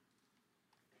definition.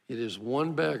 It is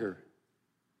one beggar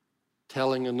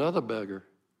telling another beggar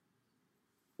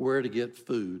where to get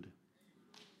food.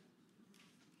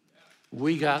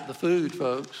 We got the food,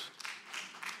 folks.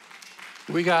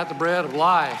 We got the bread of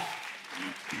life.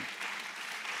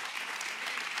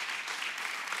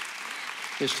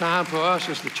 It's time for us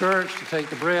as the church to take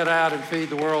the bread out and feed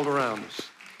the world around us.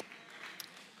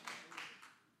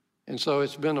 And so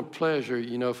it's been a pleasure,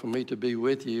 for me to be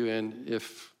with you. And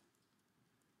if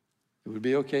it would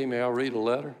be okay, may I read a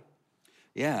letter?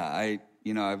 Yeah, I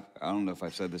don't know if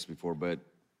I've said this before, but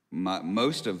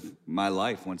most of my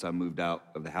life, once I moved out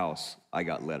of the house, I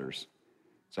got letters.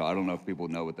 So I don't know if people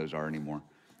know what those are anymore.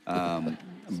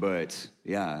 But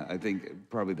yeah, I think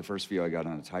probably the first few I got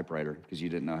on a typewriter because you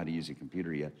didn't know how to use a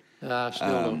computer yet. I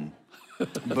still don't.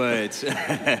 But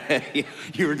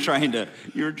you were trying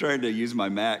to use my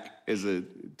Mac as a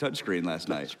touchscreen last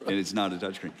night, right. And it's not a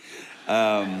touchscreen.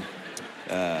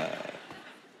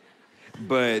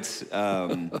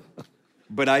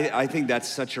 But I think that's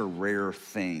such a rare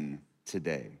thing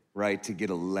today, right? To get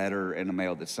a letter in the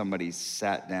mail that somebody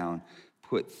sat down,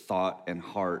 put thought and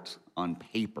heart on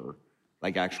paper,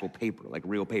 like actual paper, like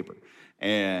real paper,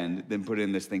 and then put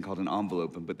in this thing called an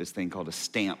envelope and put this thing called a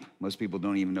stamp. Most people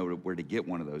don't even know where to get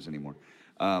one of those anymore,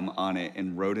 on it,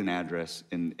 and wrote an address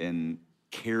and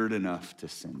cared enough to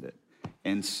send it.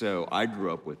 And so I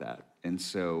grew up with that. And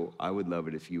so I would love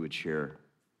it if you would share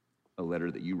a letter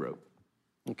that you wrote.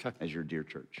 Okay. As your dear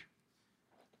church.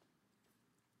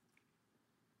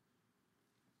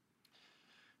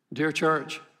 Dear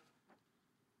church,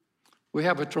 we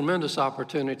have a tremendous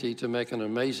opportunity to make an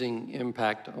amazing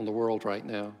impact on the world right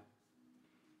now.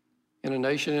 In a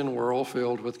nation and world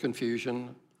filled with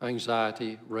confusion,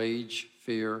 anxiety, rage,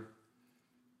 fear,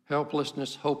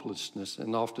 helplessness, hopelessness,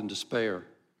 and often despair,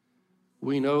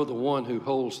 we know the one who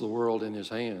holds the world in his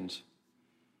hands.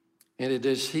 And it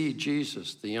is he,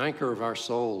 Jesus, the anchor of our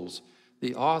souls,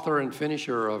 the author and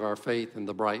finisher of our faith and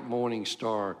the bright morning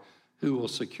star, who will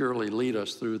securely lead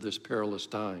us through this perilous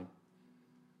time.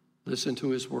 Listen to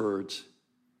his words.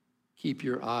 Keep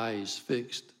your eyes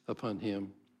fixed upon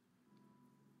him.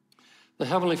 The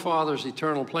Heavenly Father's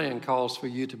eternal plan calls for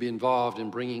you to be involved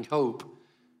in bringing hope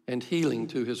and healing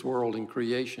to his world and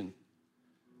creation.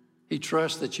 He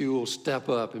trusts that you will step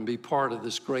up and be part of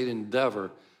this great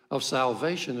endeavor of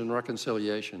salvation and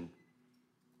reconciliation.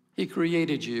 He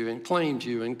created you and claimed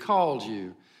you and called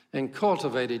you and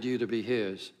cultivated you to be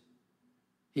his.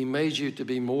 He made you to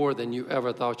be more than you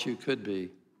ever thought you could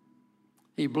be.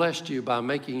 He blessed you by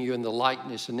making you in the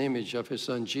likeness and image of his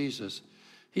son, Jesus.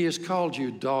 He has called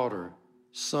you daughter,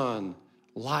 son,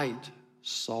 light,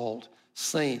 salt,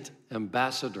 saint,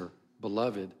 ambassador,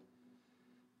 beloved.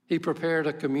 He prepared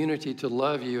a community to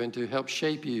love you and to help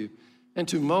shape you and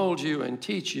to mold you and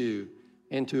teach you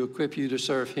and to equip you to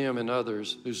serve him and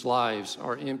others whose lives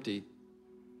are empty.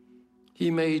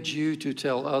 He made you to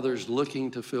tell others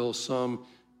looking to fill some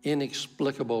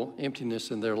inexplicable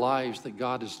emptiness in their lives that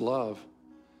God is love.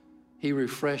 He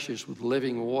refreshes with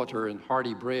living water and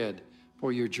hearty bread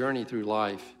for your journey through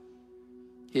life.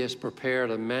 He has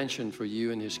prepared a mansion for you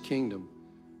in his kingdom,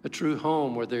 a true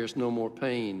home where there's no more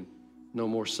pain, no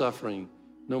more suffering,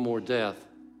 no more death,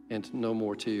 and no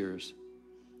more tears.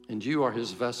 And you are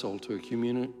his vessel to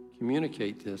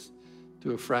communicate this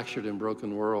to a fractured and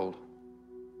broken world.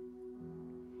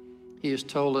 He has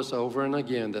told us over and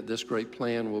again that this great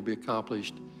plan will be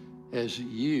accomplished as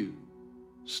you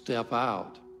step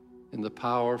out in the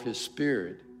power of his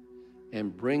Spirit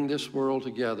and bring this world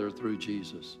together through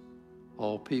Jesus.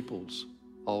 All peoples,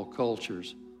 all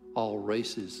cultures, all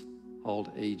races,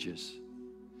 all ages.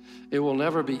 It will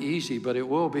never be easy, but it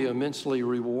will be immensely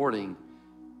rewarding.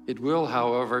 It will,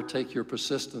 however, take your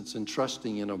persistence in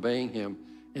trusting and obeying him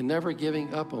and never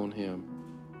giving up on him.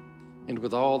 and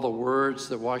with all the words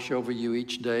that wash over you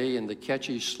each day and the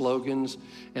catchy slogans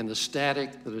and the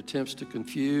static that attempts to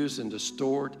confuse and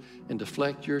distort and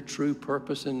deflect your true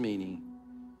purpose and meaning,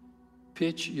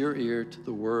 pitch your ear to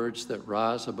the words that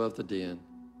rise above the din,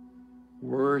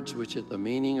 words which at the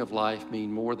meaning of life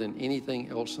mean more than anything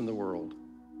else in the world.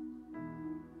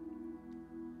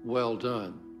 Well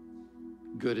done,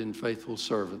 good and faithful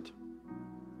servant.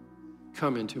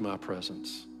 Come into my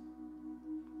presence.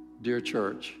 Dear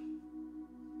church,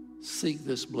 seek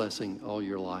this blessing all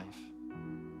your life.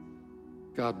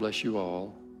 God bless you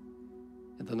all.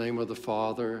 In the name of the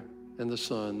Father, and the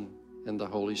Son, and the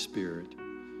Holy Spirit,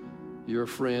 your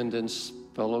friend and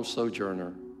fellow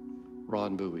sojourner,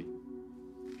 Ron Bowie.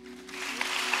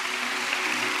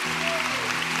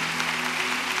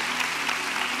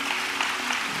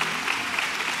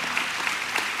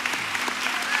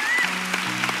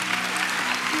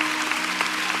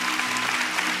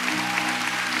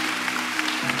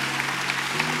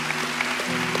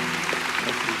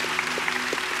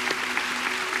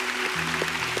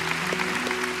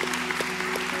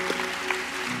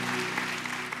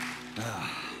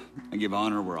 Give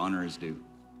honor where honor is due.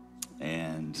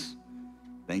 And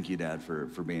thank you, Dad, for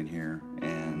being here.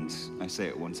 And I say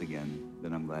it once again,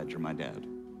 that I'm glad you're my dad.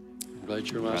 I'm glad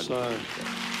you're my son.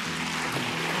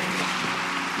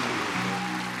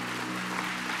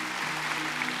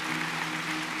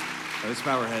 Let's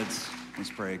bow our heads.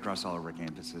 Let's pray across all of our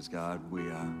campuses, God.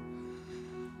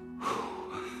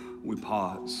 We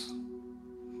pause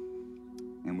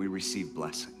and we receive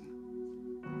blessing.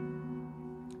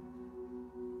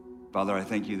 Father, I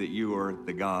thank you that you are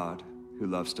the God who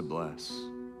loves to bless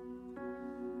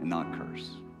and not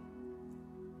curse.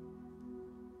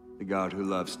 The God who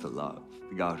loves to love,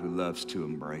 the God who loves to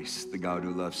embrace, the God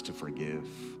who loves to forgive,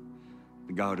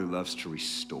 the God who loves to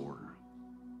restore.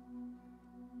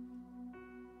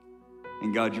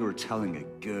 And God, you are telling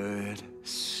a good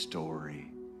story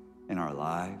in our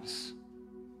lives.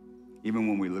 Even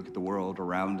when we look at the world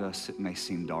around us, it may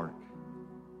seem dark.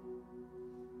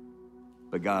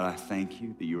 But God, I thank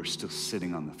you that you are still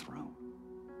sitting on the throne.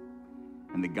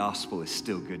 And the gospel is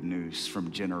still good news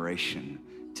from generation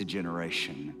to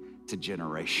generation to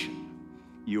generation.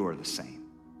 You are the same.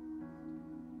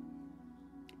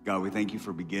 God, we thank you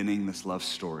for beginning this love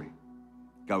story.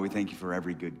 God, we thank you for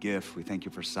every good gift. We thank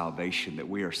you for salvation, that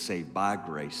we are saved by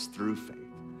grace through faith,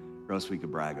 or else we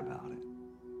could brag about it.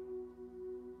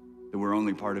 That we're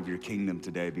only part of your kingdom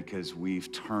today because we've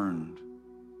turned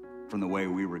from the way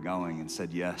we were going and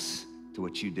said yes to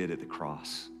what you did at the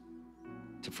cross,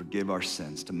 to forgive our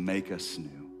sins, to make us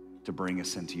new, to bring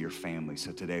us into your family.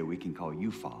 So today we can call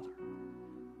you Father.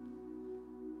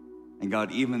 And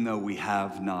God, even though we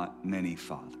have not many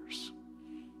fathers,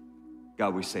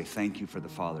 God, we say thank you for the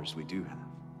fathers we do have.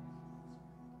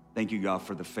 Thank you, God,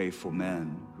 for the faithful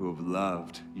men who have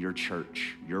loved your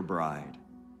church, your bride,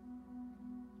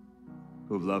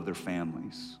 who have loved their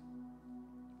families,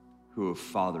 who have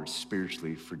fathered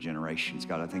spiritually for generations.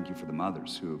 God, I thank you for the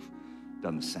mothers who have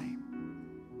done the same.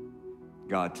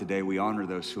 God, today we honor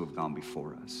those who have gone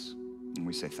before us, and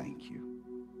we say thank you.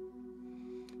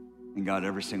 And God,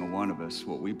 every single one of us,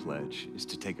 what we pledge is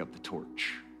to take up the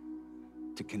torch,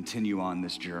 to continue on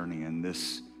this journey and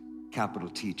this capital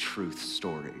T truth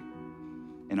story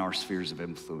in our spheres of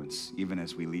influence, even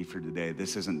as we leave here today.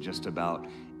 This isn't just about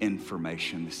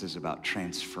information. This is about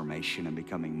transformation and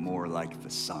becoming more like the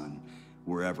Son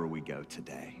wherever we go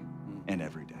today and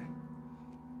every day.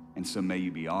 And so may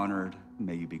you be honored.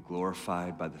 May you be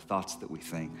glorified by the thoughts that we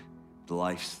think, the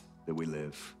lives that we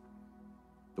live,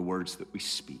 the words that we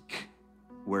speak,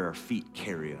 where our feet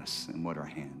carry us and what our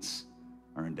hands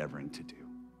are endeavoring to do.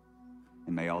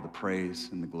 And may all the praise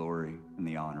and the glory and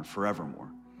the honor forevermore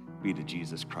be to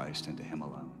Jesus Christ and to him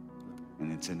alone.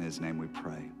 And it's in his name we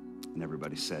pray. And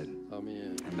everybody said,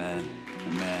 Amen. Amen,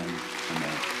 amen,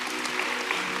 amen.